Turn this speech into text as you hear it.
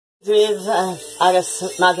With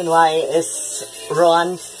agus Magan Y is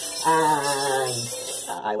Ruadhán,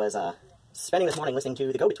 and I was spending this morning listening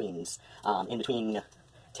to the Go-Betweens, in between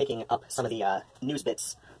taking up some of the news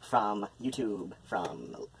bits from YouTube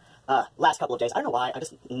from last couple of days. I don't know why, I've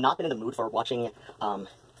just not been in the mood for watching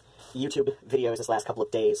YouTube videos this last couple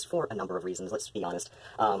of days for a number of reasons, let's be honest.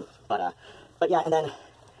 But yeah, and then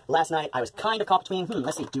last night I was kind of caught between,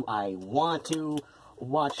 let's see, do I want to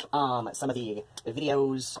watch some of the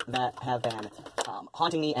videos that have been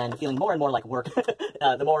haunting me and feeling more and more like work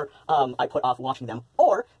the more I put off watching them,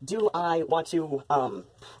 or do I want to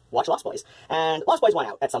watch Lost Boys? And Lost Boys went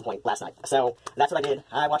out at some point last night, so that's what I did.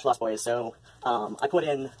 I watched Lost Boys, so I put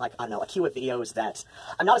in, like, I don't know, a queue of videos that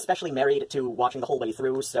I'm not especially married to watching the whole way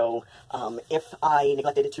through, so if I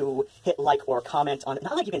neglected to hit like or comment on it,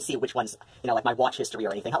 not like you can see which ones, you know, like my watch history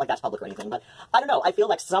or anything, not like that's public or anything, but I don't know, I feel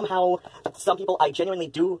like somehow some people I genuinely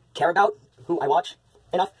do care about who I watch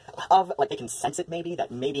enough of, like they can sense it maybe, that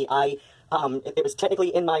maybe I, it was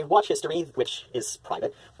technically in my watch history, which is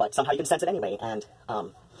private, but somehow you can sense it anyway, and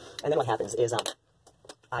then what happens is,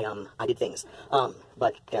 I did things,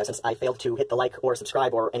 but, you know, since I failed to hit the like or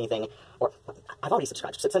subscribe or anything, or, I've already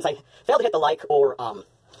subscribed, since I failed to hit the like or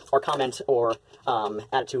comment or,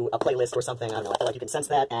 add it to a playlist or something, I don't know, I feel like you can sense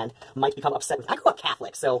that and might become upset with, I grew up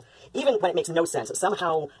Catholic, so even when it makes no sense,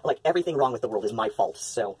 somehow, like, everything wrong with the world is my fault,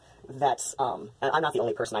 so that's, and I'm not the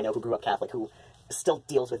only person I know who grew up Catholic who still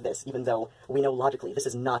deals with this, even though we know logically this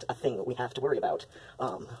is not a thing that we have to worry about,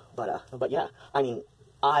 but yeah, I mean,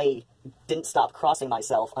 I didn't stop crossing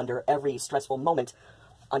myself under every stressful moment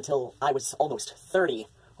until I was almost 30,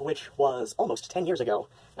 which was almost 10 years ago,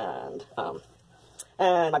 and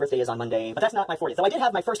my birthday is on Monday, but that's not my 40th. Though I did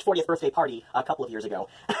have my first 40th birthday party a couple of years ago.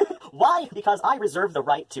 Why? Because I reserve the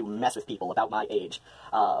right to mess with people about my age.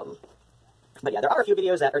 But yeah, there are a few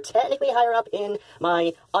videos that are technically higher up in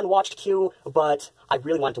my unwatched queue, but I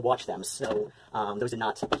really wanted to watch them, so those did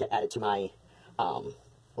not get added to my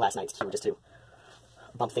last night's queue, just to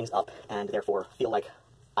bump things up, and therefore feel like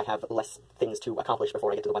I have less things to accomplish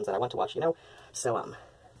before I get to the ones that I want to watch, you know?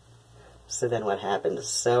 So then what happened?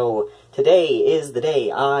 So, today is the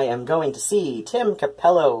day I am going to see Tim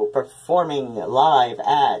Cappello performing live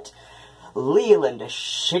at Leland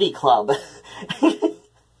Shitty Club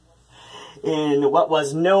in what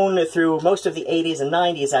was known through most of the 80s and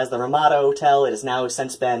 90s as the Ramada Hotel. It has now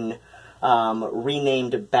since been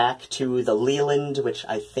renamed back to the Leland, which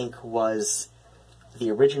I think was the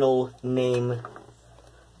original name.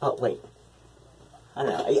 Oh, wait. I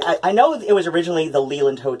don't know. I know it was originally the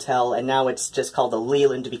Leland Hotel, and now it's just called the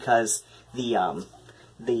Leland because the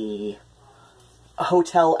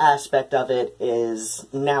hotel aspect of it is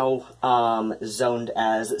now zoned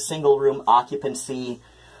as single-room occupancy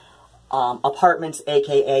apartments,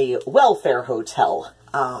 aka welfare hotel.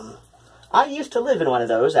 I used to live in one of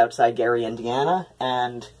those outside Gary, Indiana,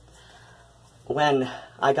 and when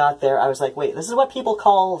I got there, I was like, wait, this is what people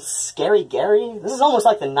call Scary Gary? This is almost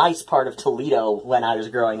like the nice part of Toledo when I was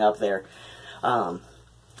growing up there. Well,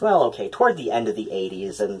 okay, toward the end of the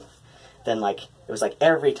 80s, and then, like, it was like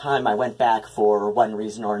every time I went back for one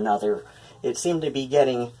reason or another, it seemed to be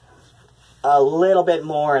getting a little bit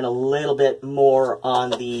more and a little bit more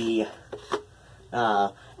on the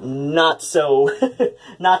not so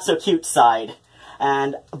cute side.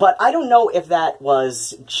 But I don't know if that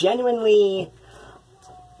was genuinely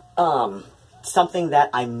something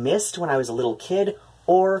that I missed when I was a little kid,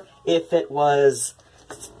 or if it was,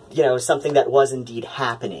 you know, something that was indeed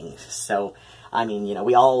happening. So, I mean, you know,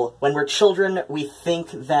 we all, when we're children, we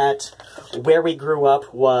think that where we grew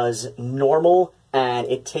up was normal, and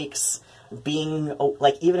it takes being,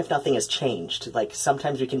 like, even if nothing has changed, like,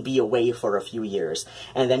 sometimes we can be away for a few years,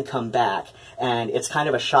 and then come back, and it's kind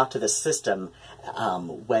of a shock to the system,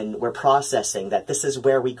 when we're processing that this is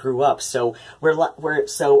where we grew up. So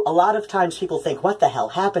so a lot of times people think, what the hell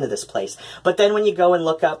happened to this place? But then when you go and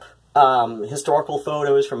look up historical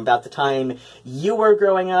photos from about the time you were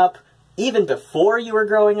growing up, even before you were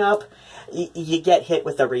growing up, you get hit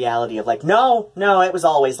with the reality of like, no, it was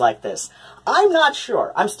always like this. I'm not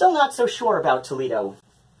sure. I'm still not so sure about Toledo.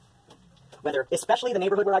 Whether, especially the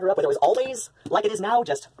neighborhood where I grew up, whether it was always like it is now,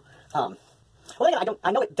 just, well, again,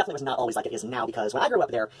 I know it definitely was not always like it is now, because when I grew up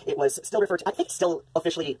there, it was still referred to, I think it's still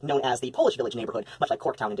officially known as the Polish Village neighborhood, much like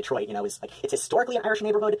Corktown in Detroit, you know, is like, it's historically an Irish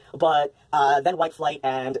neighborhood, but then white flight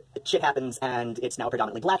and shit happens, and it's now a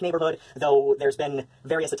predominantly black neighborhood, though there's been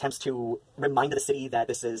various attempts to remind the city that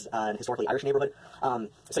this is an historically Irish neighborhood.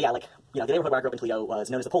 So yeah, like, you know, the neighborhood where I grew up in Toledo was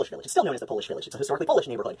known as the Polish Village. It's still known as the Polish Village. It's a historically Polish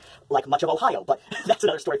neighborhood, like much of Ohio, but that's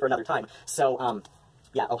another story for another time. So,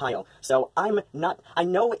 yeah, Ohio. So I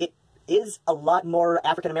know is a lot more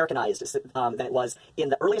African-Americanized than it was in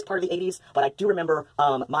the earliest part of the 80s, but I do remember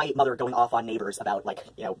my mother going off on neighbors about, like,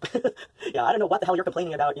 you know, yeah, I don't know what the hell you're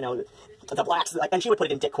complaining about, you know, the blacks, like, and she would put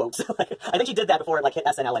it in dick quotes. Like, I think she did that before it, like, hit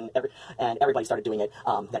SNL and everybody started doing it,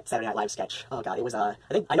 that Saturday Night Live sketch. Oh god, it was, I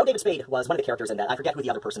know David Spade was one of the characters in that. I forget who the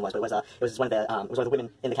other person was, but it was one of the women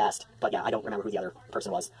in the cast. But yeah, I don't remember who the other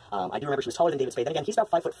person was. I do remember she was taller than David Spade. Then again, he's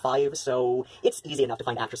about 5'5", so it's easy enough to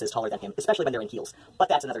find actresses taller than him, especially when they're in heels. But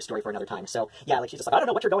that's another story for another time. So yeah, like, she's just like, I don't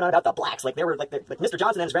know what you're going on about the blacks. Like, they were like Mr.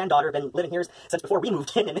 Johnson and his granddaughter have been living here since before we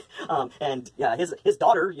moved in, and yeah, his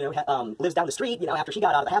daughter, you know, lives down the street, you know, after she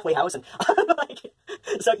got out of the halfway house, and like,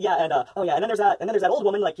 so yeah, and oh yeah, and then there's that old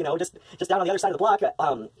woman, like, you know, just down on the other side of the block,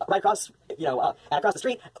 right across, you know, and across the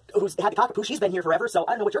street, who's had the cockapoo. She's been here forever, so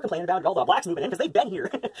I don't know what you're complaining about all the blacks moving in, because they've been here.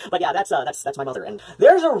 But yeah, that's my mother, and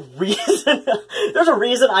there's a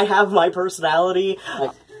reason I have my personality.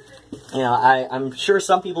 Like, you know, I'm sure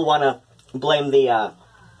some people want to blame the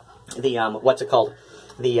what's it called,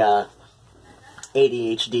 the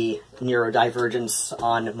ADHD neurodivergence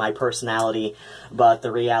on my personality, but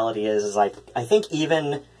the reality is like, I think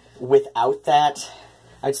even without that,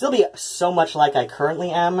 I'd still be so much like I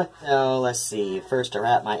currently am. So, let's see, first I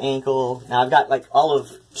wrap my ankle. Now I've got like all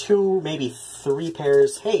of 2, maybe 3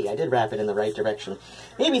 pairs. Hey, I did wrap it in the right direction.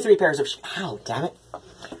 Maybe 3 pairs of ow, damn it.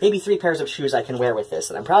 Maybe 3 pairs of shoes I can wear with this,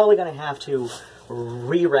 and I'm probably going to have to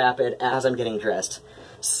rewrap it as I'm getting dressed.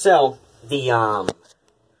 So, the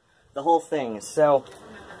whole thing. So,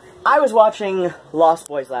 I was watching Lost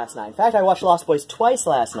Boys last night. In fact, I watched Lost Boys twice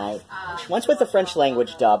last night. Once with the French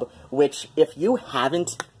language dub, which, if you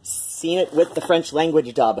haven't seen it with the French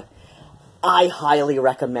language dub, I highly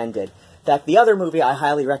recommend it. In fact, the other movie I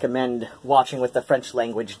highly recommend watching with the French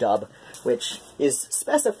language dub, which is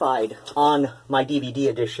specified on my DVD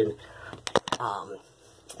edition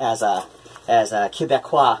as a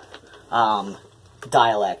Quebecois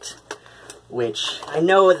dialect, which I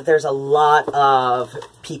know that there's a lot of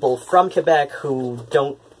people from Quebec who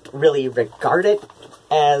don't really regard it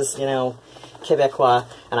as, you know, Quebecois,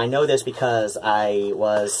 and I know this because I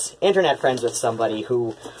was internet friends with somebody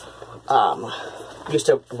who used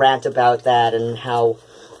to rant about that and how,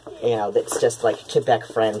 you know, it's just like Quebec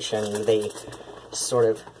French, and they sort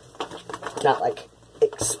of, not like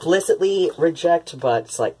explicitly reject, but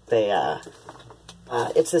it's like they,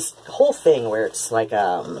 it's this whole thing where it's like,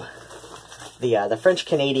 the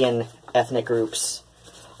French-Canadian ethnic groups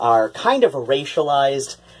are kind of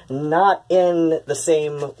racialized, not in the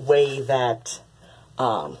same way that,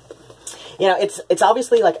 you know, it's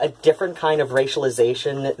obviously like a different kind of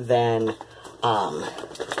racialization than,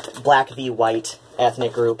 black v. white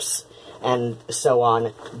ethnic groups, and so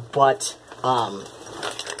on, but,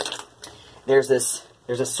 there's this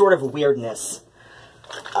sort of weirdness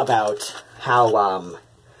about how,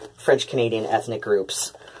 French-Canadian ethnic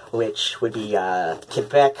groups, which would be,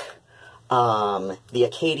 Quebec, the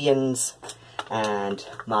Acadians, and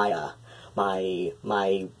my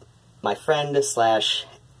friend slash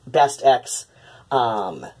best ex,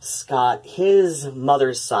 Scott, his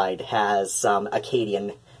mother's side has some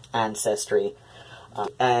Acadian ancestry,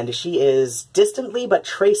 and she is distantly but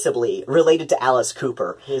traceably related to Alice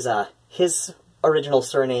Cooper. His original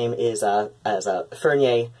surname is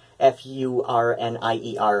Fournier,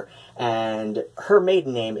 F-U-R-N-I-E-R, and her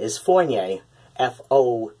maiden name is Fournier,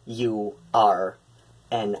 F-O-U-R-N-I-E-R.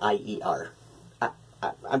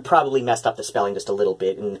 I'm probably messed up the spelling just a little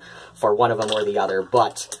bit for one of them or the other,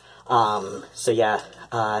 but, so yeah,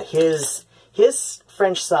 his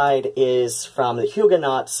French side is from the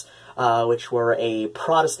Huguenots, which were a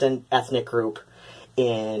Protestant ethnic group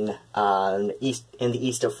in the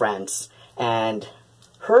east of France, and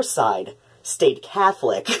her side stayed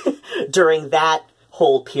Catholic during that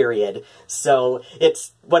whole period. So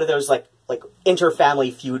it's one of those like inter-family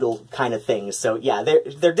feudal kind of things. So yeah,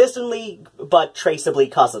 they're distantly but traceably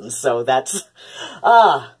cousins. So that's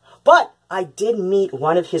but I did meet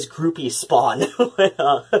one of his groupies spawn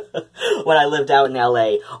when I lived out in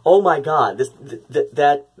LA. Oh my god,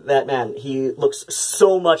 that man, he looks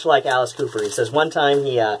so much like Alice Cooper. He says one time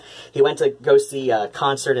he went to go see a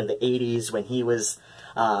concert in the 80s when he was,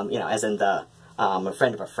 you know, as in the a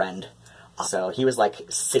friend of a friend. So he was like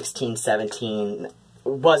 16, 17,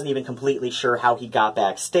 wasn't even completely sure how he got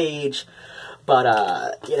backstage. But,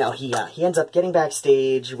 you know, he ends up getting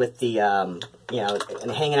backstage with the, you know,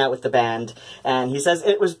 and hanging out with the band, and he says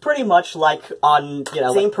it was pretty much like on, you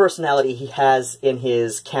know, same personality he has in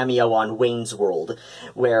his cameo on Wayne's World,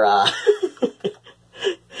 where,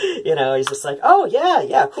 you know, he's just like, oh,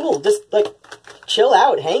 yeah, cool, just, like, chill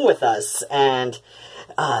out, hang with us, and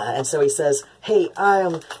so he says, hey,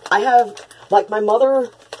 I have, like, my mother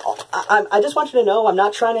I just want you to know I'm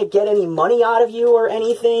not trying to get any money out of you or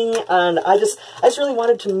anything, and I just really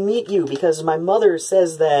wanted to meet you because my mother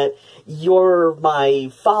says that you're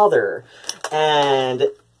my father, and,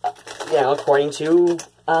 you know, according to,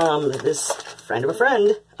 this friend of a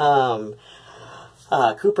friend,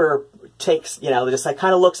 Cooper takes, you know, just, like,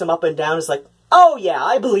 kind of looks him up and down, is like, oh, yeah,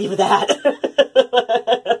 I believe that.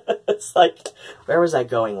 It's like, where was I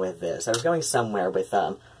going with this? I was going somewhere with,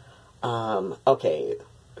 okay,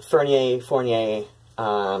 Fournier,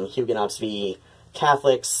 Huguenots v.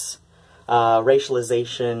 Catholics,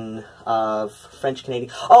 racialization of French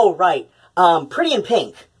Canadian. Oh, right, Pretty in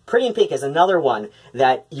Pink. Pretty in Pink is another one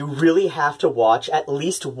that you really have to watch at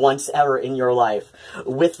least once ever in your life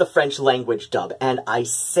with the French language dub. And I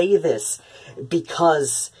say this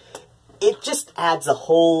because it just adds a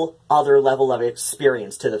whole other level of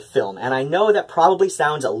experience to the film. And I know that probably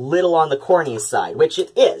sounds a little on the corny side, which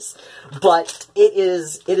it is, but it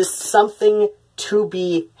is something to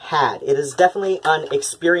be had. It is definitely an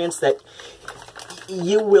experience that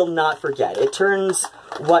you will not forget. It turns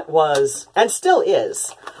what was, and still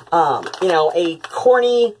is, you know, a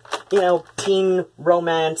corny, you know, teen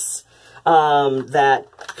romance, that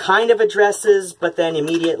kind of addresses, but then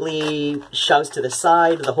immediately shoves to the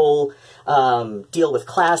side the whole, deal with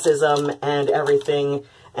classism and everything.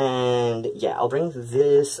 And, yeah, I'll bring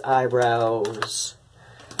this eyebrows.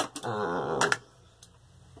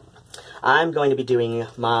 I'm going to be doing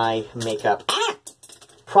my makeup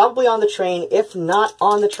probably on the train. If not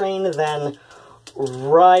on the train, then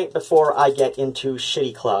right before I get into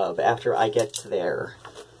Shitty Club, after I get there.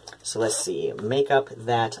 So let's see, makeup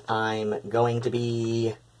that I'm going to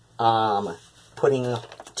be putting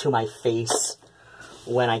to my face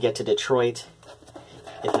when I get to Detroit,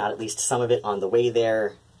 if not at least some of it on the way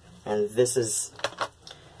there. And this is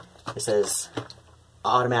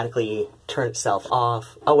automatically turn itself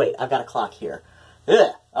off. Oh wait, I've got a clock here.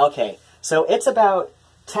 Ugh, okay, so it's about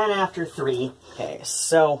 10 after 3. Okay,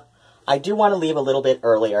 so I do want to leave a little bit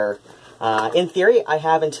earlier. In theory, I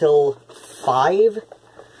have until 5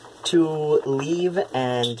 to leave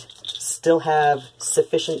and still have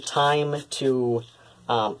sufficient time to,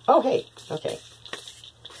 oh hey, okay.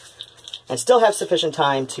 And still have sufficient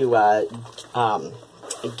time to,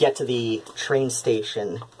 get to the train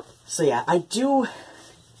station. So yeah, I do,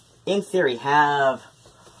 in theory, have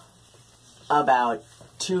about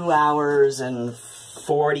 2 hours and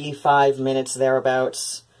 45 minutes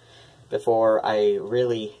thereabouts before I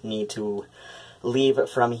really need to leave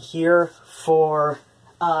from here for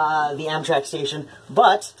the Amtrak station.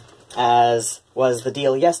 But, as was the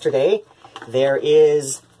deal yesterday, there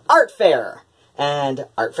is art fair and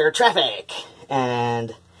art fair traffic.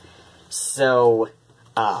 And so,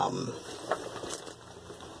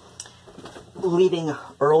 leaving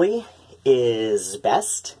early is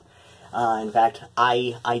best. In fact,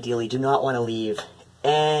 I ideally do not want to leave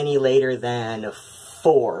any later than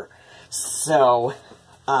 4. So,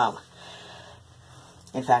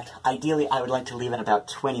 in fact, ideally I would like to leave in about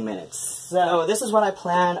 20 minutes. So, this is what I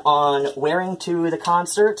plan on wearing to the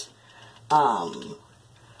concert.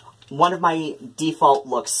 One of my default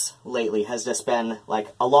looks lately has just been, like,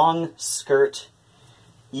 a long skirt,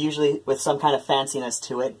 usually with some kind of fanciness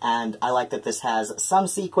to it, and I like that this has some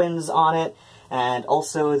sequins on it, and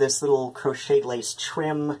also this little crocheted lace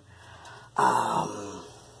trim.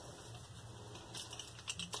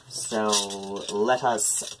 So let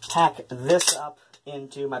us pack this up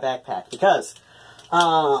into my backpack, because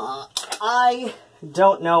I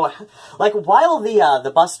don't know, like, while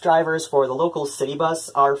the bus drivers for the local city bus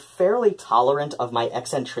are fairly tolerant of my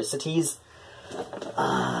eccentricities,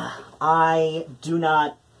 I do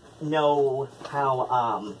not know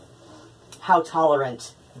how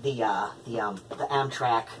tolerant the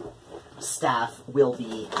Amtrak staff will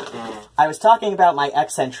be. I was talking about my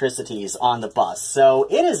eccentricities on the bus, so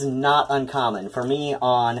it is not uncommon for me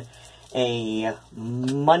on a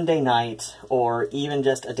Monday night, or even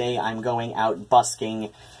just a day I'm going out busking,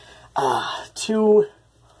 to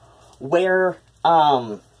wear,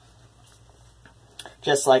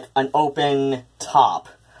 just like an open top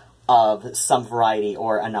of some variety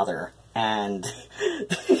or another, and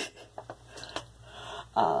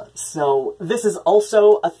so this is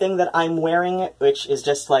also a thing that I'm wearing, which is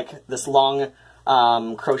just like this long,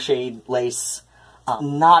 crocheted lace,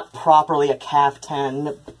 not properly a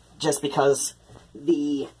caftan, just because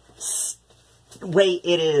the way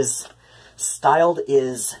it is styled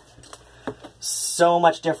is so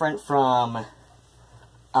much different from,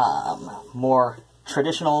 more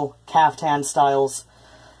traditional caftan styles.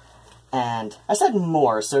 And I said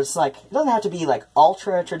more, so it's like, it doesn't have to be like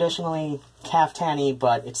ultra traditionally caftany,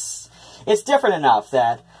 but it's different enough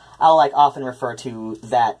that I'll like often refer to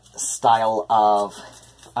that style of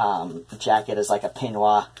jacket as like a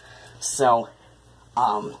peignoir. So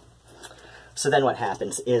then what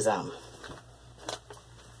happens is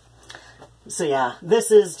so yeah,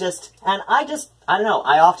 this is just, and I don't know,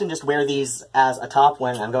 I often just wear these as a top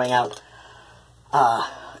when I'm going out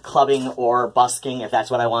clubbing or busking, if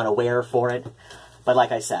that's what I want to wear for it. But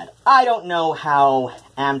like I said, I don't know how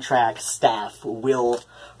Amtrak staff will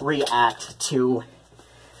react to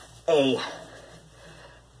a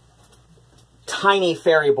tiny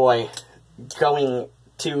ferry boy going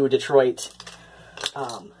to Detroit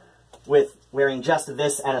with wearing just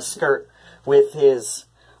this and a skirt with his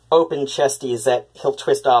open chesties that he'll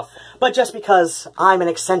twist off. But just because I'm an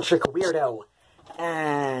eccentric weirdo.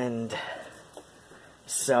 And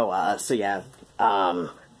so yeah,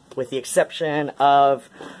 with the exception of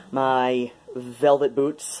my velvet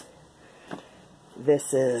boots,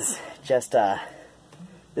 this is just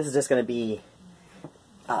gonna be,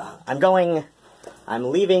 I'm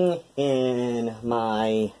leaving in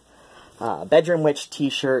my bedroom witch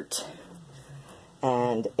t-shirt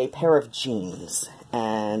and a pair of jeans,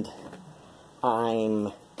 and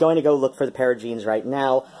I'm going to go look for the pair of jeans right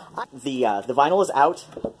now. The vinyl is out,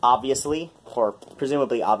 obviously, or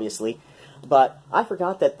presumably obviously, but I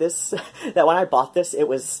forgot that that when I bought this, it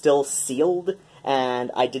was still sealed,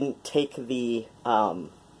 and I didn't take the I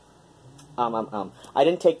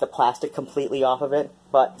didn't take the plastic completely off of it.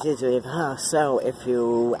 But so if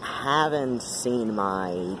you haven't seen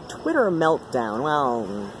my Twitter meltdown,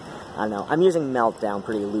 well, I don't know, I'm using meltdown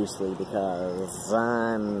pretty loosely because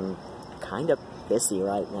I'm kind of pissy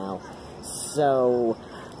right now. So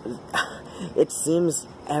it seems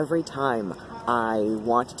every time I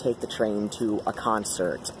want to take the train to a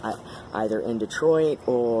concert, either in Detroit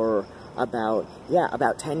or about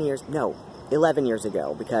 10 years, no, 11 years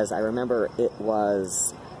ago, because I remember it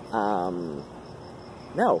was, no,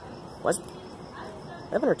 was it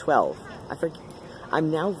 11 or 12? I forget. I'm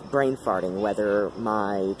now brain farting whether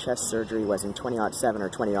my chest surgery was in 2007 or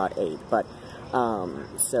 2008, but,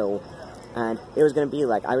 so, and it was going to be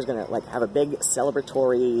like, I was going to, like, have a big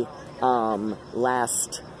celebratory,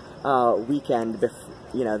 last, weekend,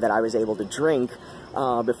 you know, that I was able to drink,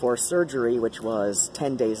 before surgery, which was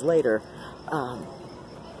 10 days later. I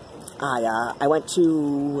went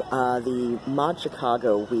to, the Mod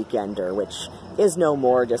Chicago Weekender, which is no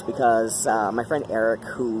more just because, my friend Eric,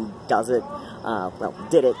 who does it,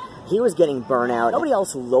 did it, he was getting burnout. Nobody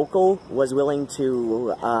else local was willing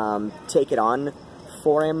to, take it on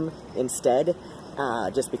for him instead,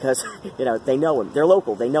 just because, you know, they know him. They're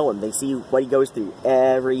local. They know him. They see what he goes through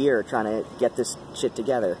every year trying to get this shit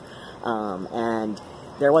together. And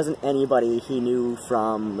there wasn't anybody he knew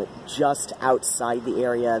from just outside the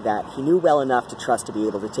area that he knew well enough to trust to be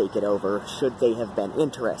able to take it over, should they have been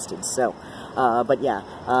interested. So, but yeah,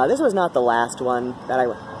 this was not the last one that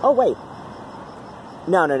oh wait,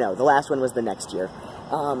 no, the last one was the next year.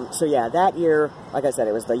 So yeah, that year, like I said,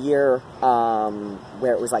 it was the year,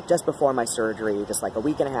 where it was like just before my surgery, just like a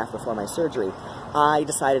week and a half before my surgery. I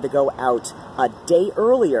decided to go out a day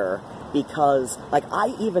earlier, because, like,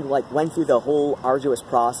 I even, like, went through the whole arduous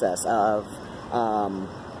process of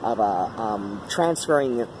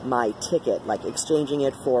transferring my ticket, like, exchanging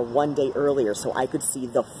it for one day earlier so I could see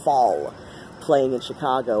The Fall playing in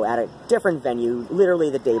Chicago at a different venue, literally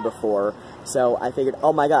the day before. So I figured,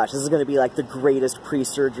 oh my gosh, this is going to be, like, the greatest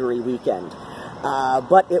pre-surgery weekend.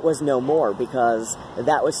 But it was no more, because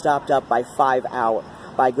that was stopped up by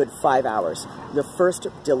a good 5 hours. The first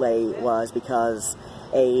delay was because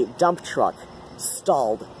a dump truck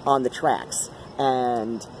stalled on the tracks,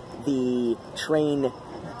 and the train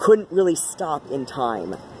couldn't really stop in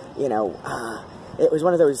time. You know, it was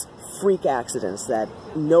one of those freak accidents that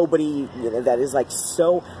nobody, that is like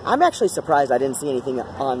so... I'm actually surprised I didn't see anything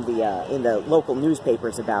on the, in the local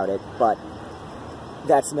newspapers about it, but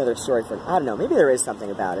that's another story for... I don't know, maybe there is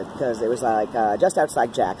something about it, because it was like just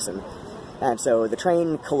outside Jackson, and so the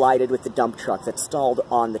train collided with the dump truck that stalled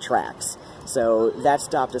on the tracks. So that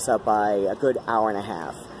stopped us up by a good hour and a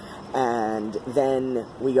half. And then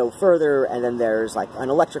we go further, and then there's like an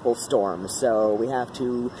electrical storm. So we have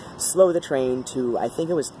to slow the train to, I think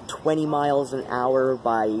it was 20 miles an hour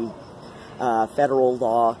by federal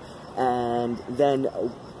law. And then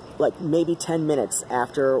like maybe 10 minutes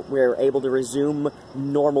after we're able to resume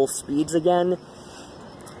normal speeds again,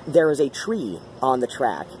 there is a tree on the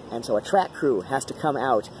track. And so a track crew has to come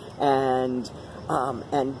out and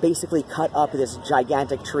basically cut up this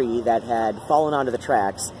gigantic tree that had fallen onto the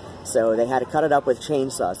tracks. So they had to cut it up with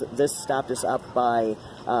chainsaws. This stopped us up by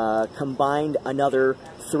combined another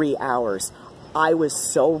 3 hours. I was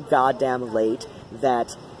so goddamn late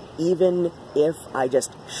that even if I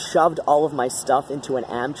just shoved all of my stuff into an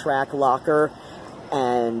Amtrak locker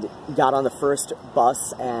and got on the first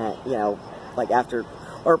bus, and, you know, like after,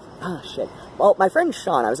 or, shit. Well, my friend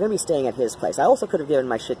Sean, I was going to be staying at his place. I also could have given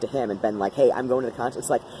my shit to him and been like, hey, I'm going to the concert. It's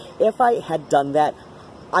like, if I had done that,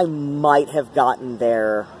 I might have gotten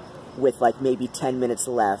there with, like, maybe 10 minutes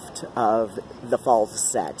left of the fall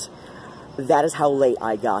set. That is how late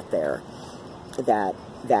I got there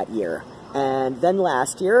that year. And then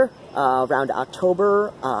last year, around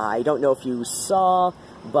October, I don't know if you saw,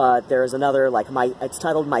 but there's another, like, it's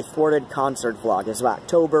titled My Thwarted Concert Vlog. It's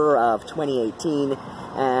October of 2018,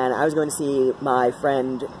 and I was going to see my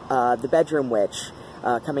friend, the Bedroom Witch,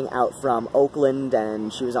 coming out from Oakland,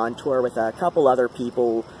 and she was on tour with a couple other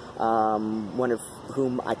people, one of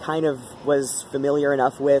whom I kind of was familiar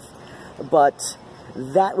enough with, but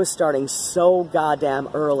that was starting so goddamn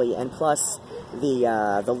early, and plus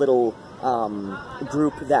the little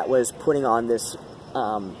group that was putting on this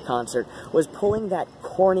concert was pulling that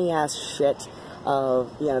corny-ass shit of,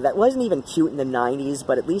 you know, that wasn't even cute in the 90s,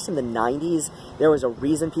 but at least in the 90s, there was a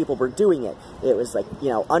reason people were doing it. It was like, you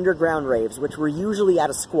know, underground raves, which were usually at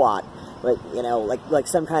a squat, like, you know, like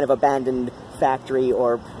some kind of abandoned factory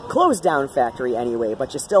or closed down factory anyway,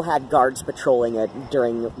 but you still had guards patrolling it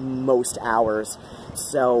during most hours.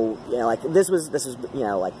 So, you know, like, this was, you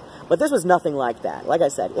know, like, but this was nothing like that. Like I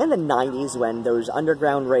said, in the 90s, when those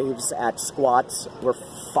underground raves at squats were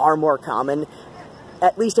far more common,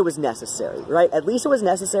 at least it was necessary, right? At least it was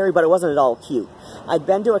necessary, but it wasn't at all cute. I'd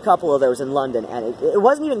been to a couple of those in London, and it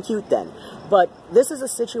wasn't even cute then. But this is a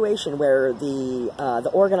situation where the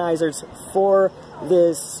organizers for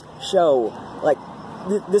this show, like,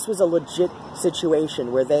 this was a legit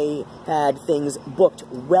situation where they had things booked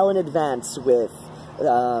well in advance with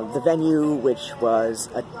the venue, which was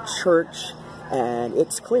a church, and it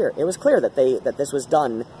was clear that this was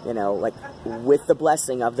done, you know, like, with the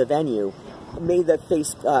blessing of the venue. Made the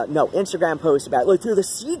Instagram post about, look, through the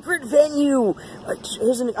secret venue,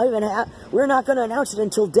 we're not going to announce it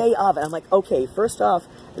until day of, and I'm like, okay, first off,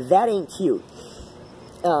 that ain't cute.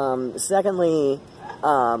 Secondly,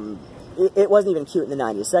 it wasn't even cute in the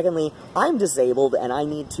 90s. Secondly, I'm disabled, and I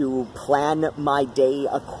need to plan my day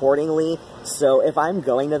accordingly, so if I'm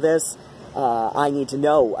going to this, I need to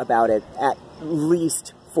know about it at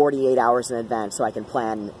least 48 hours in advance so I can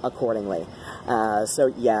plan accordingly.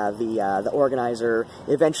 So yeah, the organizer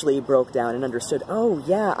eventually broke down and understood, oh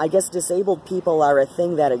yeah, I guess disabled people are a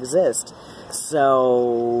thing that exists.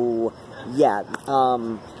 So yeah,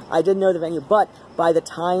 I didn't know the venue, but by the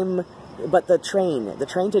time, the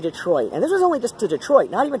train to Detroit, and this was only just to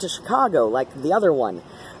Detroit, not even to Chicago like the other one,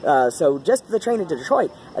 so just the train to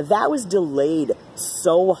Detroit, that was delayed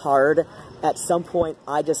so hard. At some point,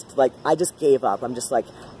 I just gave up. I'm just like,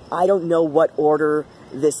 I don't know what order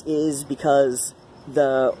this is because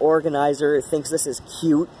the organizer thinks this is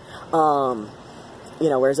cute. You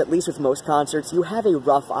know, whereas at least with most concerts, you have a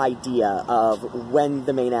rough idea of when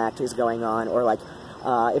the main act is going on, or like,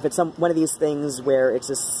 if it's one of these things where it's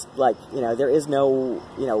just like, you know, there is no,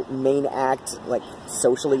 you know, main act, like,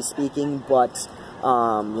 socially speaking, but,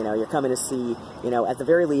 you know, you're coming to see, you know, at the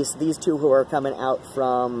very least, these two who are coming out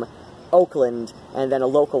from Oakland, and then a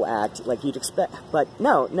local act, like you'd expect. But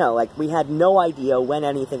no, like, we had no idea when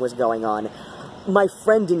anything was going on. My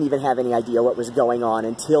friend didn't even have any idea what was going on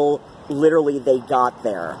until literally they got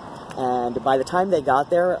there. And by the time they got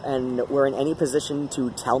there and were in any position to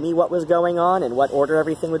tell me what was going on and what order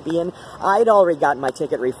everything would be in, I'd already gotten my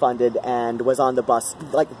ticket refunded and was on the bus,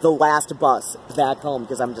 like the last bus back home,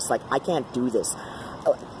 because I'm just like, I can't do this.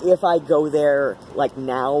 If I go there, like,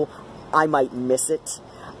 now, I might miss it.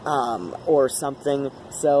 Or something.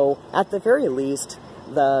 So, at the very least,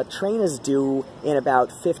 the train is due in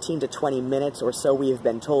about 15 to 20 minutes or so, we've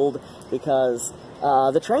been told, because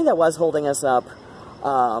the train that was holding us up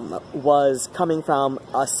was coming from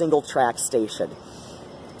a single-track station.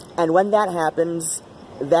 And when that happens,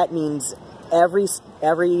 that means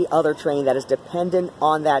every other train that is dependent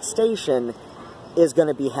on that station is going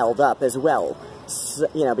to be held up as well. So,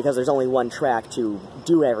 you know, because there's only one track to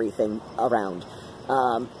do everything around.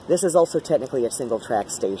 This is also technically a single-track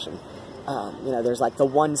station. You know, there's, like, the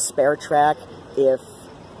one spare track if,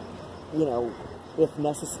 you know, if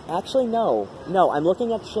necessary. Actually, no, I'm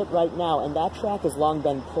looking at shit right now, and that track has long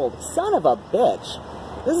been pulled. Son of a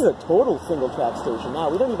bitch! This is a total single-track station now.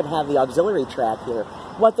 We don't even have the auxiliary track here.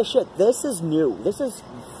 What the shit? This is new. This is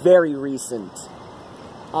very recent.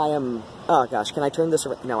 Oh gosh, can I turn this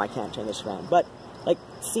around? No, I can't turn this around. But, like,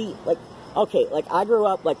 see, like, okay, like, I grew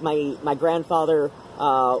up, like, my grandfather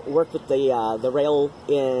worked with the rail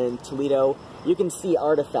in Toledo. You can see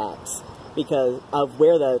artifacts. because of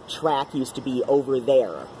where the track used to be over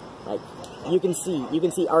there. Like, you can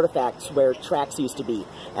see artifacts where tracks used to be,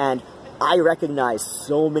 and I recognize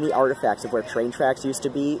so many artifacts of where train tracks used to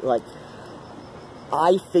be. Like,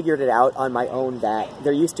 I figured it out on my own that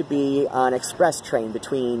there used to be an express train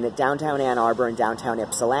between downtown Ann Arbor and downtown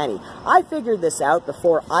Ypsilanti. I figured this out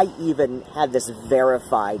before I even had this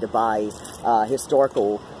verified by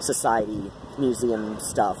Historical Society museum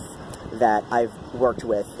stuff that I've worked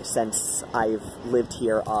with since I've lived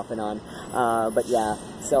here off and on. But yeah,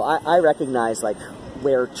 so I recognize, like,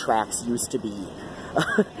 where tracks used to be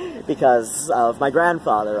because of my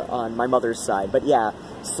grandfather on my mother's side. But yeah,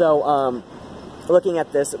 so, looking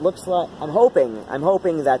at this, it looks like I'm hoping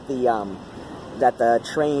that the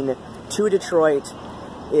train to Detroit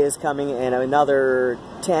is coming in another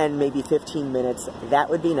 10, maybe 15 minutes. That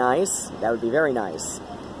would be nice. That would be very nice.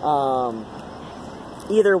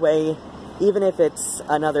 Either way, even if it's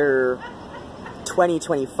another 20,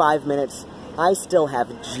 25 minutes, I still have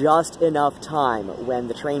just enough time when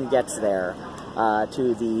the train gets there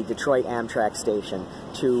to the Detroit Amtrak station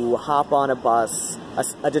to hop on a bus,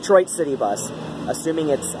 a Detroit City bus, assuming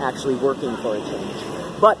it's actually working for a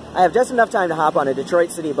change. But I have just enough time to hop on a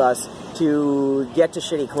Detroit City bus to get to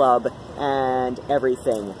Shitty Club and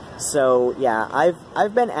everything. So yeah,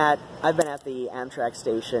 I've been at the Amtrak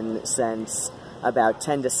station since about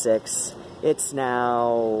 10 to 6. It is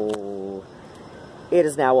now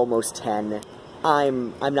almost 10.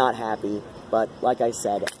 I'm not happy, but like I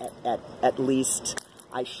said, at least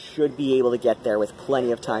I should be able to get there with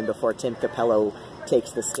plenty of time before Tim Cappello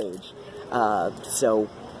takes the stage. So,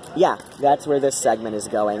 yeah, that's where this segment is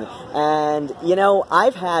going. And, you know,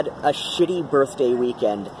 I've had a shitty birthday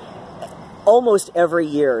weekend almost every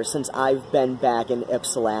year since I've been back in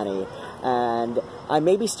Ypsilanti. And I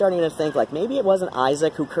may be starting to think, like, maybe it wasn't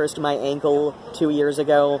Isaac who cursed my ankle 2 years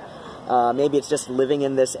ago. Maybe it's just living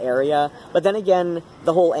in this area. But then again,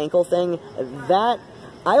 the whole ankle thing,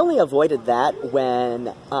 I only avoided that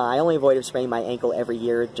when I only avoided spraining my ankle every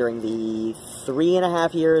year during the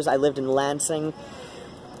 3.5 years I lived in Lansing.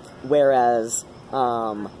 Whereas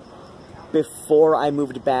before I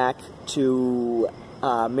moved back to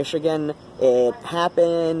Michigan, it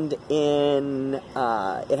happened in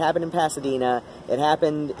Pasadena. It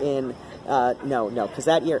happened in because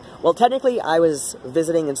that year, well, technically I was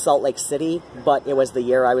visiting in Salt Lake City, but it was the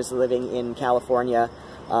year I was living in California.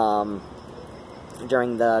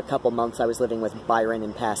 During the couple months I was living with Byron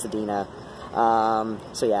in Pasadena.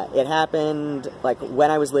 So yeah, it happened, like,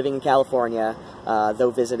 when I was living in California,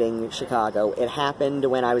 though visiting Chicago. It happened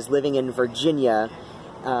when I was living in Virginia.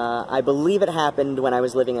 I believe it happened when I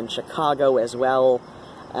was living in Chicago as well.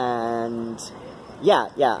 And yeah,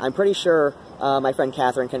 I'm pretty sure my friend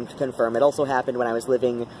Catherine can confirm. It also happened when I was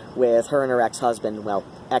living with her and her ex-husband, well,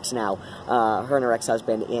 ex now, her and her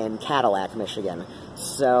ex-husband in Cadillac, Michigan.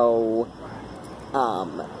 So,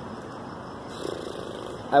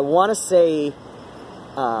 I want to say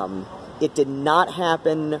it did not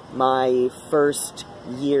happen my first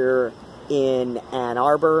year in Ann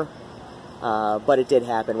Arbor, but it did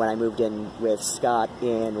happen when I moved in with Scott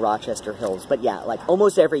in Rochester Hills. But yeah, like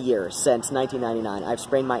almost every year since 1999, I've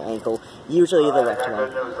sprained my ankle, usually the left one.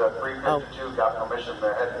 Good news, 352 got permission,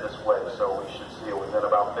 they're heading this way, so we should see it within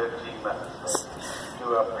about 15 minutes. So, to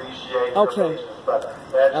appreciate your patience, but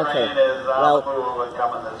that train is on the move and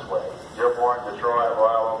coming this way. Dearborn, Detroit,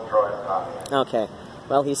 Royal Oak, Troy, and Pontiac. Okay,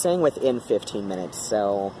 well, he's saying within 15 minutes,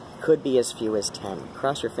 so could be as few as 10.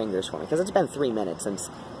 Cross your fingers for me, because it's been 3 minutes since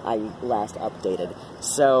I last updated.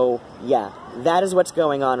 So, yeah, that is what's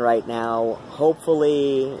going on right now.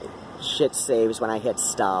 Hopefully, shit saves when I hit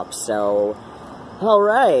stop, so,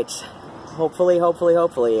 alright. Hopefully,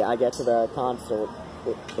 I get to the concert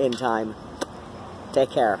in time. Take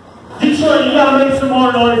care. Detroit, you gotta make some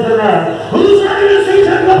more noise than that. Who's ready to see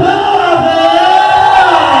Tim Cappello out there?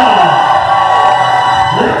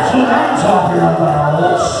 That's what I'm talking about.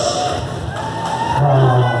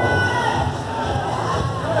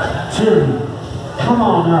 Tim, come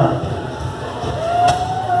on up.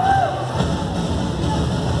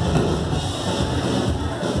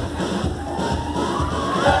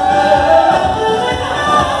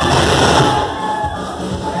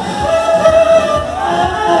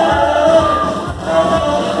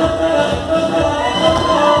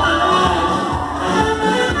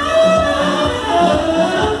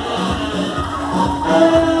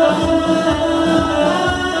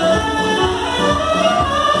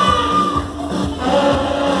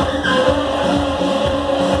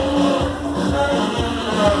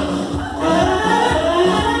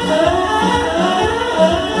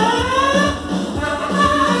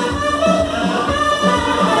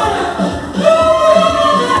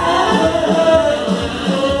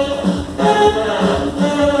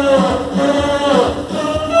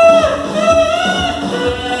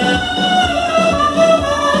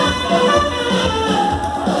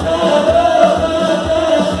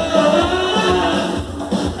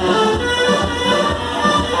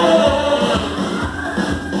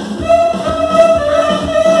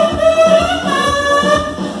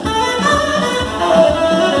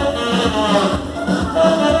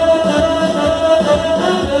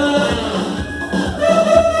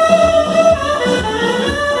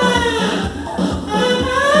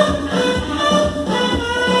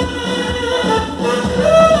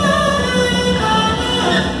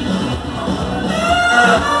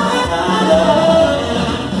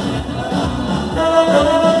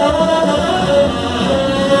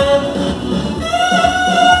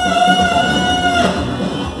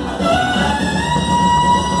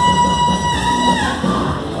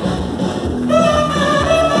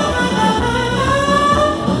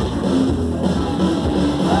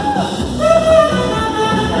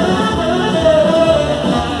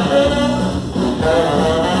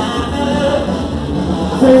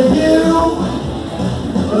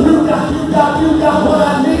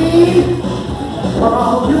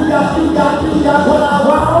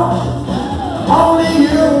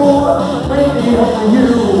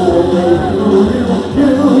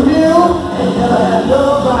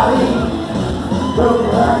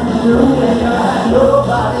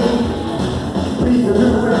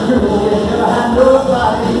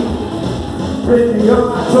 pick me up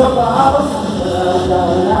my trouble house.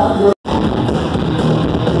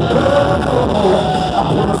 I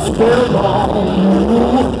put a spell on you.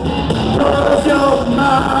 Cause you're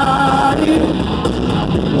mine.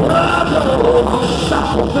 I know stop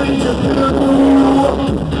the things you do.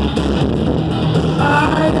 I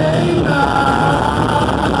ain't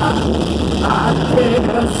I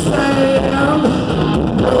can't stand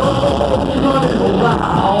no running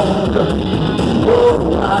around.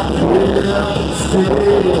 Oh, I can't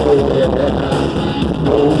stand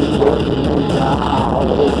no putting me down.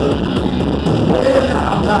 Well,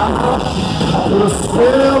 now, I put a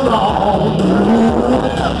spell on you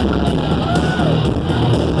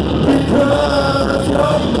because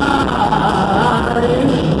you're mine.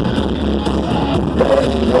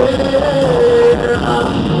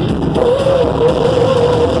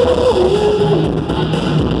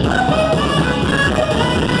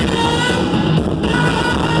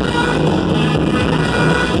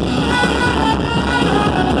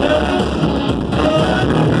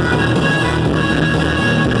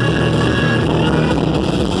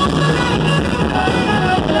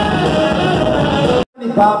 Any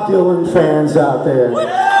Bob Dylan fans out there?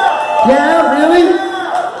 Yeah, really?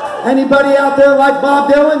 Anybody out there like Bob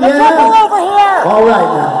Dylan? Yeah? Over here. All right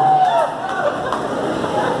now.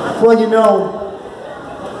 Well, you know,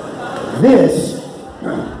 this,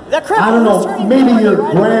 I don't know, maybe your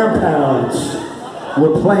grandparents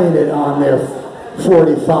were playing it on their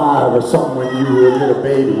 45 or something when you were little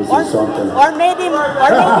babies or something. Or maybe my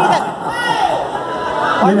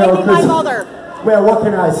mother. Well, what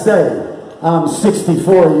can I say? I'm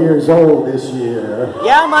 64 years old this year.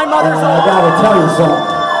 Yeah, my mother's old. I gotta tell you something.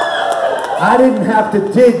 I didn't have to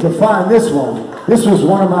dig to find this one. This was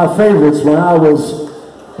one of my favorites when I was,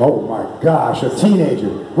 oh my gosh, a teenager.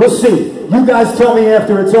 We'll see. You guys tell me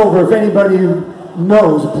after it's over if anybody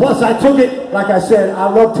knows. Plus, I took it, like I said, I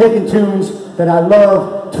love taking tunes that I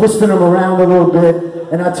love, twisting them around a little bit.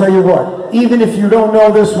 And I tell you what, even if you don't know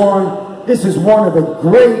this one, this is one of the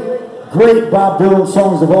great Bob Dylan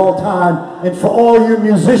songs of all time. And for all you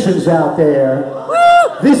musicians out there,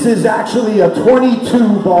 this is actually a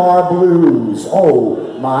 22-bar blues. Oh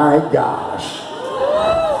my gosh.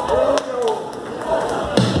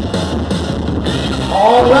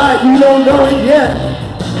 All right, you don't know it yet.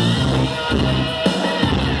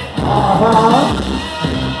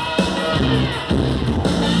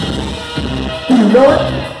 Do you know it?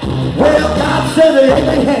 Well, God said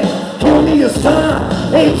Abraham, give me a son.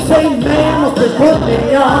 Ain't say man must have put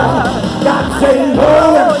me on. God say no,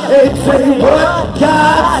 ain't say what.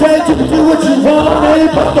 God said you can do what you want, hey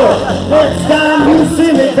brother. Next time you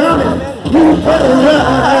see me coming, you better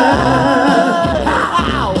run.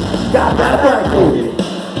 Got that right, baby.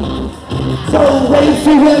 So wait,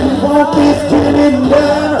 see when you want this getting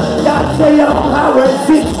done. God say on Highway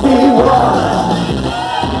 61.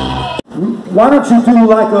 Why don't you do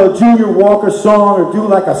like a Junior Walker song or do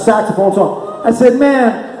like a saxophone song? I said,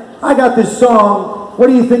 man, I got this song. What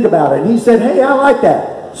do you think about it? And he said, hey, I like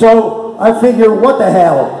that. So I figure, what the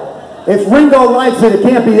hell? If Ringo likes it, it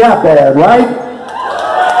can't be that bad, right?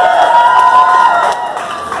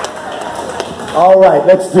 All right,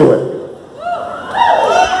 let's do it.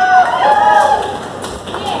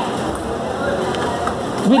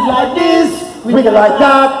 Wiggle like this, wiggle like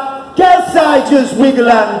that. Guess I just wiggle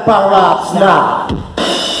and perhaps not.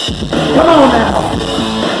 Come on now.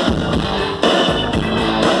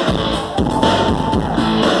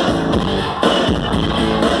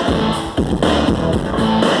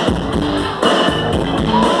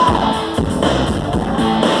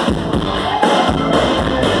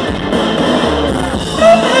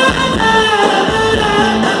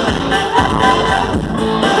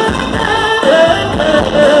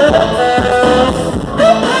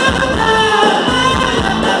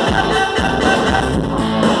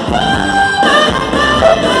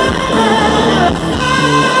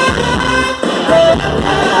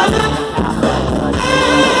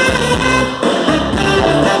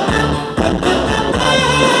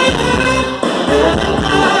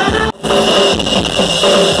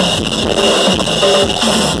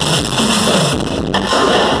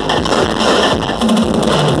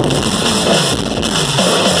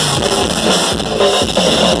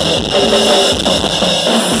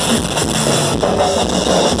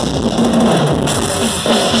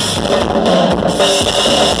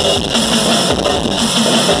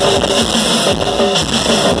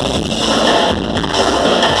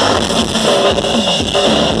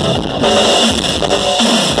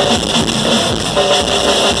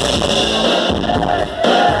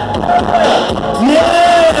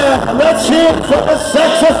 Yeah, let's hear it for the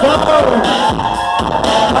saxophone.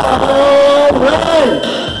 All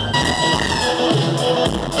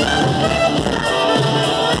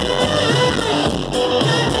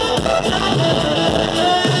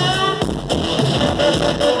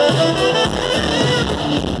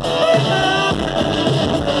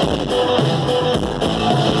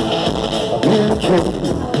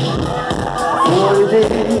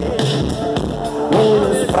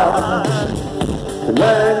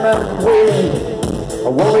my way. I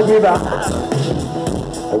wanna give out.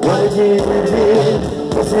 I wanna give in.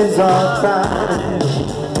 This is our time.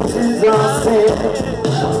 This is our sin.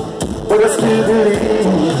 But I still believe.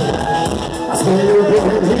 I still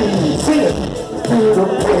believe. Sing it. Through the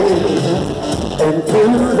pain and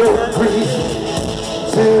through the grief,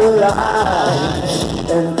 through the lies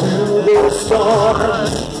and through the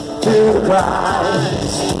storms, through the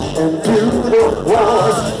cries and through the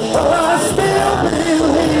wars. Oh, I still believe.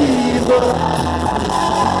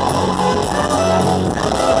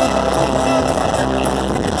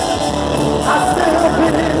 I still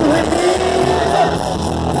believe.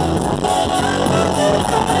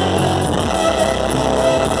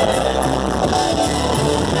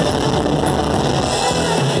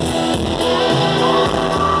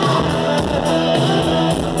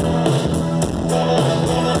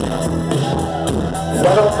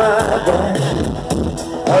 Flat on my back,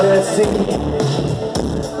 out at sea,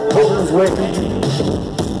 ocean's waiting,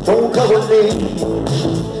 don't cover me.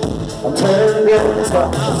 I'm turned and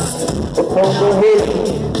tossed upon the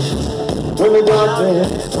wave. When the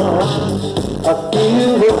darkness comes, I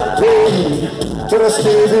feel the pain, but I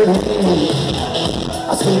still believe.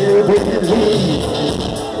 I still believe.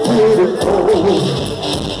 Through the cold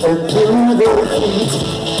and through the heat,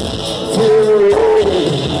 through the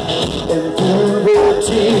rain and through the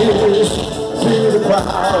tears, through the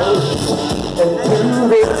clouds and through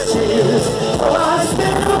the tears, oh, I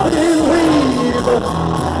still believe.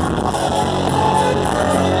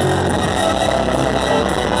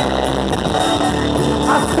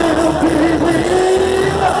 I still believe.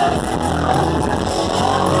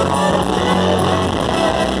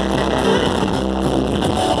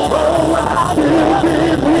 Oh, I still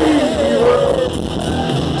believe.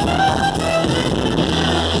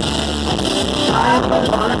 I am a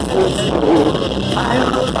monster soul, I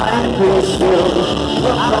am a fighter still,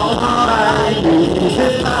 but all my knees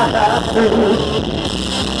if I have to.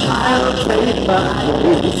 I'll take my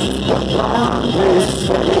place, but on this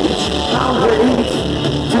stage, I'll wait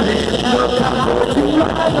till the end of time to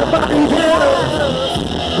ride everybody here.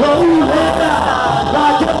 Oh yeah,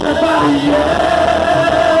 like everybody, yeah.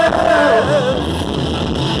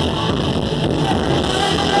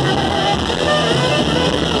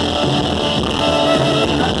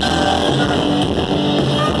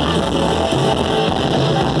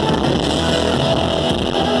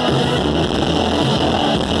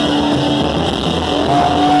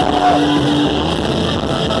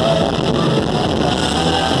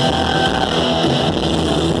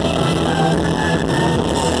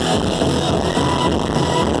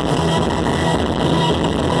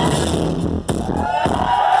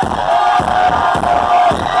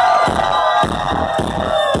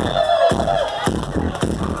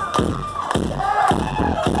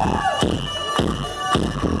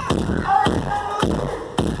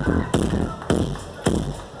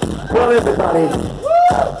 Well, everybody,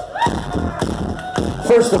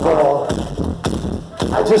 first of all,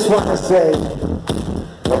 I just want to say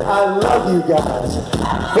that I love you guys.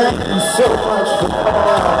 Thank you so much for coming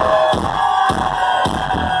out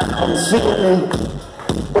and seeing me.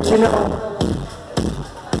 But you know,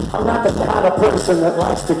 I'm not the kind of person that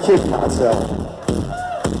likes to kid myself.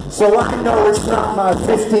 So I know it's not my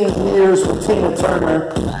 15 years with Tina Turner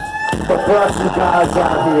that brought you guys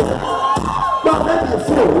out here. Well, maybe a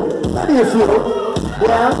few. Maybe a few.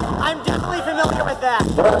 Yeah? I'm definitely familiar with that.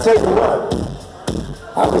 But I'll tell you what.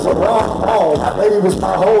 I was a rock ball. That lady was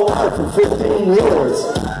my whole life for 15 years.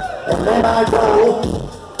 And then I go,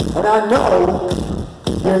 and I know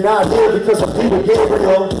you're not here because of Peter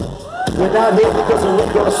Gabriel. You're not here because of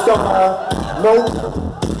Ringo Starr. Nope.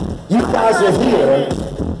 You guys are here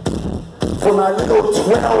for my little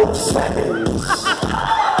 12 seconds.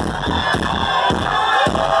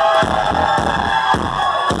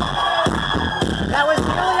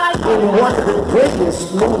 In one of the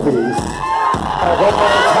greatest movies of all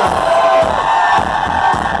time.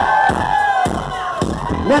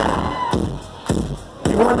 Now,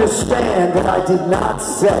 you understand that I did not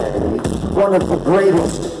say one of the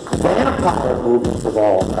greatest vampire movies of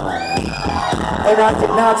all time. And I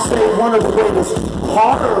did not say one of the greatest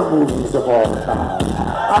horror movies of all time.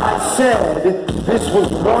 I said this was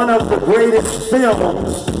one of the greatest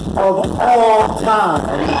films of all time.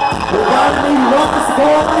 We got any Lost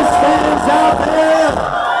Boys fans out there?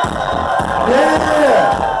 Yeah!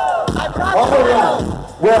 All right.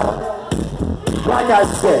 Well, like I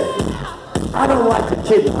said, I don't like to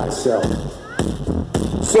kid myself.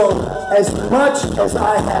 So, as much as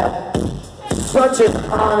I had such an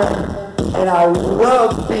honor, and I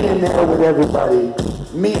love being there with everybody,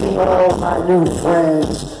 meeting all my new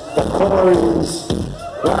friends, the Corys,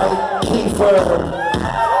 Right, Kiefer?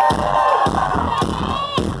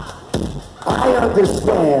 I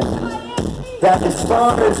understand that as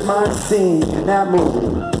far as my scene in that movie,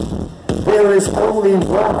 there is only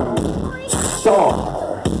one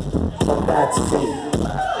star of that scene.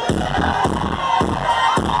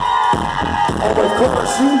 And of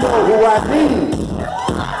course, you know who I mean.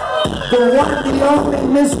 The one, the only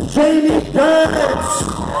Miss Jamie Gertz.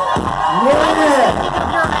 Yeah.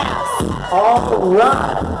 All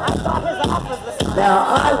right. Now,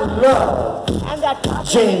 I love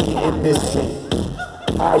Jamie in this scene.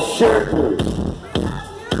 I sure do.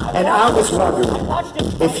 And I was wondering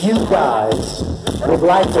if you guys would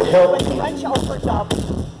like to help me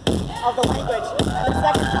of the language, and the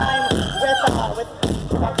second time with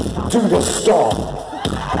do the star.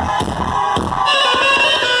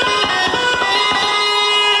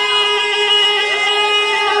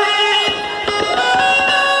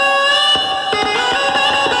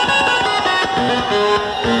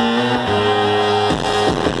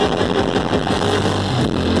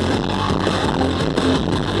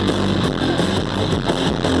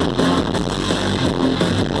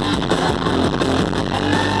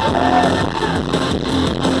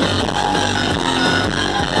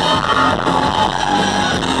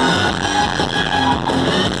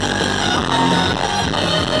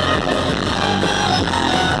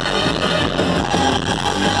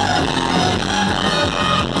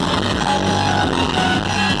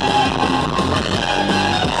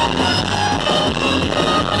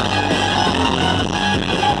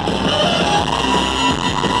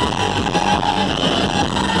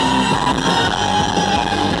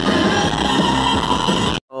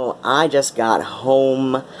 I just got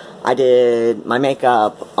home. I did my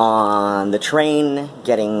makeup on the train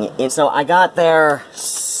getting in. So I got there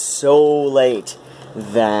so late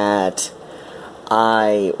that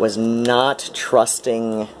I was not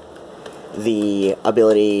trusting the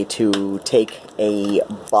ability to take a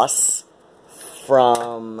bus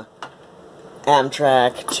from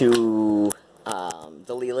Amtrak to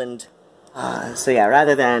the Leland. So yeah,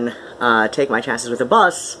 rather than take my chances with a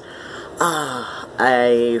bus,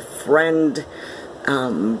 a friend,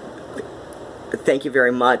 thank you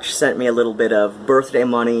very much, sent me a little bit of birthday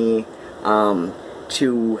money to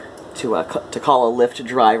call a Lyft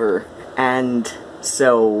driver, and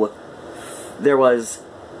so there was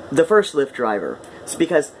the first Lyft driver.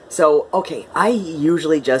 Okay, I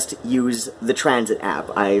usually just use the transit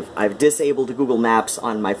app. I've disabled Google Maps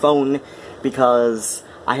on my phone because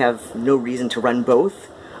I have no reason to run both.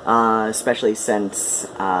 Especially since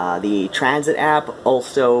the transit app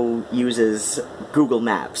also uses Google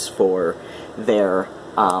Maps for their,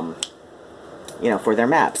 for their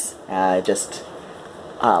maps. Just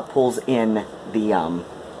pulls in the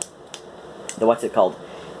what's it called?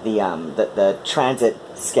 The transit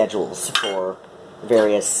schedules for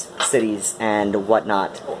various cities and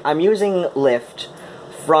whatnot. I'm using Lyft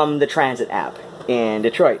from the transit app in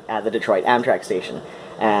Detroit, at the Detroit Amtrak station,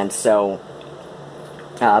 and so.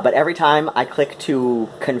 But every time I click to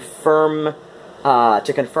confirm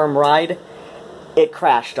ride, it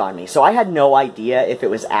crashed on me. So I had no idea if it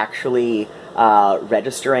was actually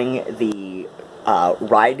registering the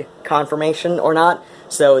ride confirmation or not.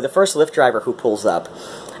 So the first Lyft driver who pulls up,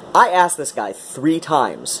 I asked this guy 3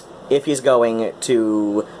 times if he's going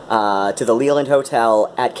to the Leland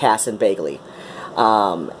Hotel at Cass and Bagley,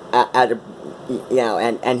 and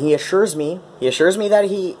he assures me that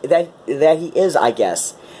he is, I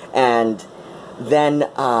guess, and then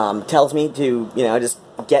tells me to just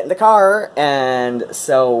get in the car, and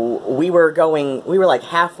so we were like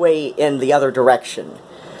halfway in the other direction,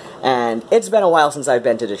 and it's been a while since I've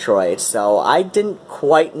been to Detroit, so I didn't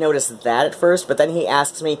quite notice that at first. But then he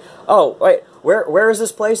asks me, "Oh, wait, where is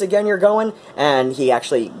this place again you're going?" And he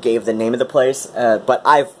actually gave the name of the place, but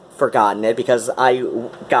I've forgotten it because I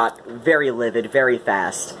got very livid very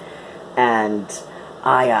fast, and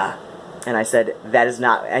I said, that is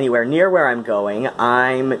not anywhere near where I'm going.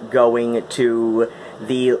 I'm going to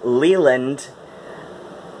the Leland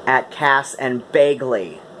at Cass and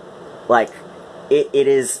Bagley. Like, it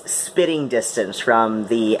is spitting distance from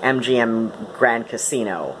the MGM Grand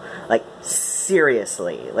Casino. Like,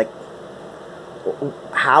 seriously, like,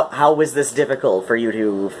 how was this difficult for you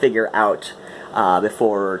to figure out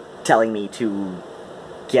before telling me to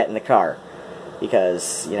get in the car?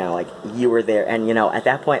 Because, like, you were there, and, at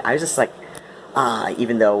that point, I was just like,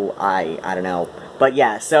 even though I don't know. But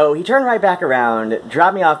yeah, so he turned right back around,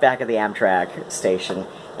 dropped me off back at the Amtrak station,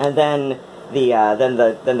 and then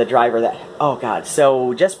the driver that, oh god,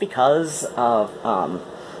 so just because of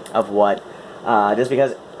what, just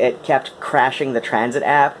because it kept crashing the transit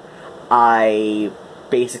app, I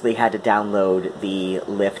basically had to download the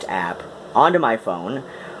Lyft app onto my phone,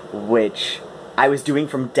 which I was doing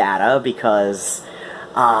from data because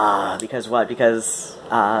what? Because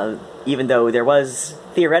even though there was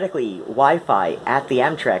theoretically Wi-Fi at the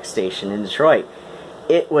Amtrak station in Detroit,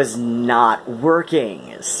 it was not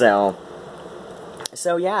working. So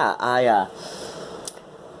yeah, I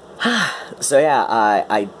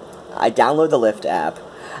download the Lyft app.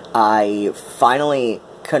 I finally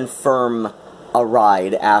confirm a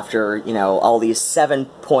ride after, you know, all these 7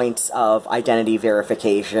 points of identity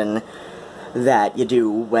verification that you do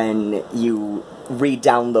when you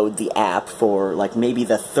re-download the app for, like, maybe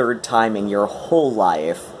the 3rd time in your whole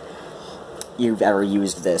life you've ever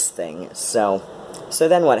used this thing. So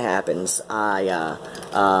then what happens?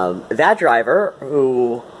 That driver,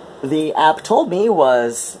 who the app told me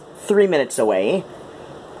was 3 minutes away,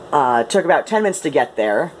 took about 10 minutes to get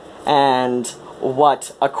there, and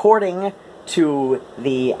what, according to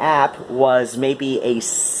the app, was maybe a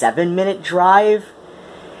 7-minute drive,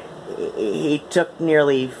 he took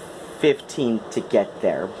nearly 15 to get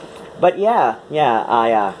there. But yeah,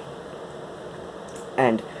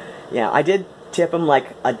 I did tip him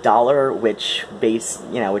like $1, which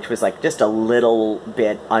which was like just a little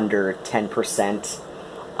bit under 10%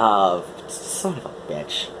 of. Son of a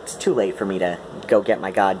bitch! It's too late for me to go get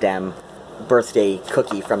my goddamn birthday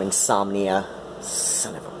cookie from Insomnia.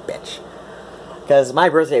 Son of a bitch! Because my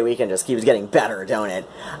birthday weekend just keeps getting better, don't it?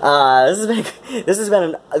 This has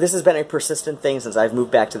been a persistent thing since I've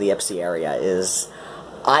moved back to the Ypsi area.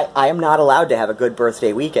 I am not allowed to have a good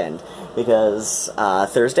birthday weekend because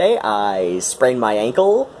Thursday I sprained my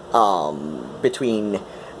ankle between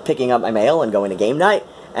picking up my mail and going to game night,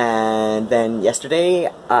 and then yesterday,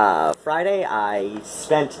 Friday, I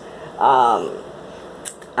spent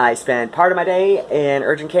part of my day in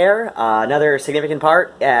urgent care, another significant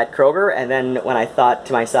part at Kroger, and then when I thought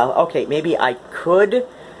to myself, okay, maybe I could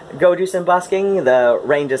go do some busking, the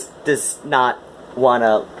rain just does not want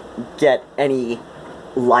to get any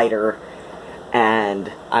lighter, and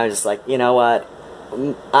I was just like, you know what,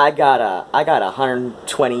 I got a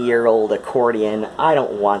 120-year-old accordion, I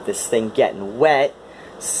don't want this thing getting wet,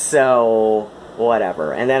 so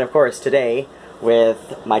whatever. And then of course today,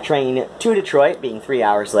 with my train to Detroit being 3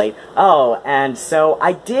 hours late, and so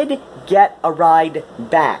I did get a ride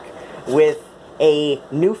back with a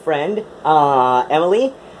new friend,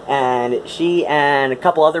 Emily, and she and a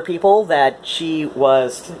couple other people that she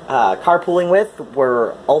was carpooling with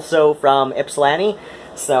were also from Ypsilanti,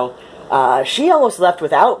 so she almost left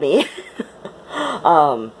without me.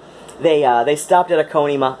 They stopped at a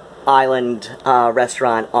Coney Island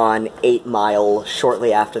restaurant on 8 Mile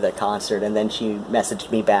shortly after the concert, and then she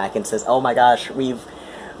messaged me back and says, oh my gosh, we've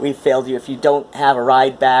failed you. If you don't have a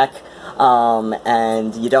ride back,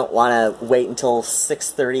 and you don't want to wait until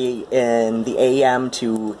 6:30 in the AM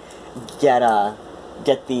to get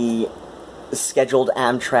the scheduled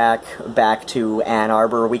Amtrak back to Ann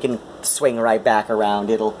Arbor, we can swing right back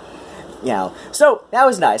around. It'll, so that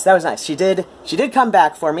was nice. She did come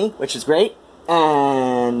back for me, which is great.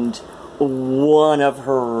 And one of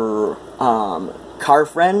her car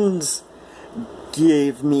friends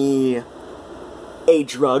gave me a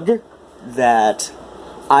drug that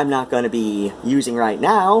I'm not going to be using right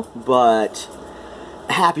now, but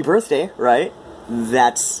happy birthday, right?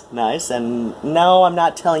 That's nice. And no, I'm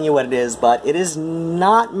not telling you what it is, but it is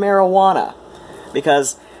not marijuana,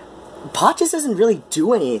 because pot just doesn't really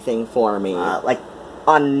do anything for me. Like,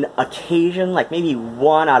 on occasion, like maybe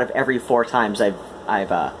 1 out of every 4 times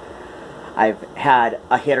I've had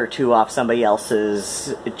a hit or two off somebody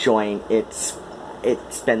else's joint, it's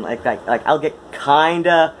been like I'll get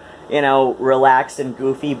kinda, relaxed and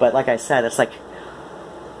goofy, but like I said, it's like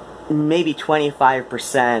maybe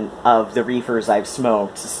 25% of the reefers I've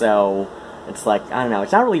smoked, so it's like, I don't know,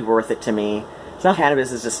 it's not really worth it to me.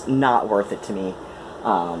 Cannabis is just not worth it to me.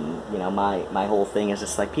 My whole thing is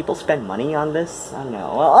just like, people spend money on this? I don't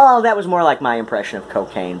know. Well, that was more like my impression of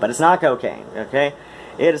cocaine, but it's not cocaine, okay?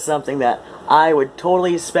 It is something that I would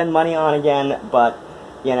totally spend money on again, but,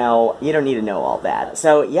 you don't need to know all that.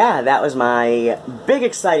 So, yeah, that was my big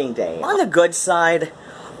exciting day. On the good side,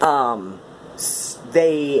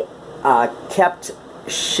 they kept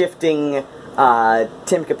shifting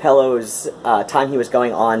Tim Cappello's time he was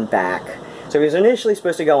going on back. So he was initially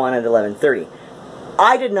supposed to go on at 11:30.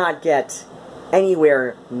 I did not get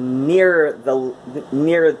anywhere near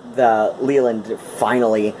the Leland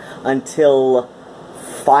finally until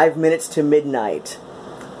 5 minutes to midnight.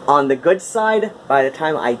 On the good side, by the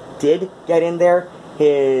time I did get in there,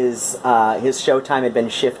 his show time had been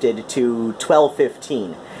shifted to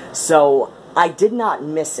 12:15. So I did not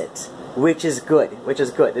miss it. which is good, which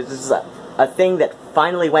is good. This is a thing that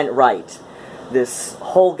finally went right this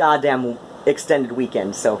whole goddamn extended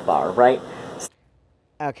weekend so far, right?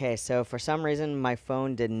 Okay, so for some reason my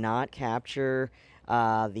phone did not capture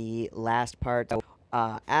the last part. So,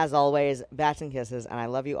 as always, bats and kisses, and I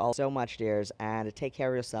love you all so much, dears, and take care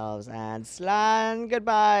of yourselves, and slan,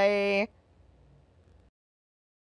 goodbye!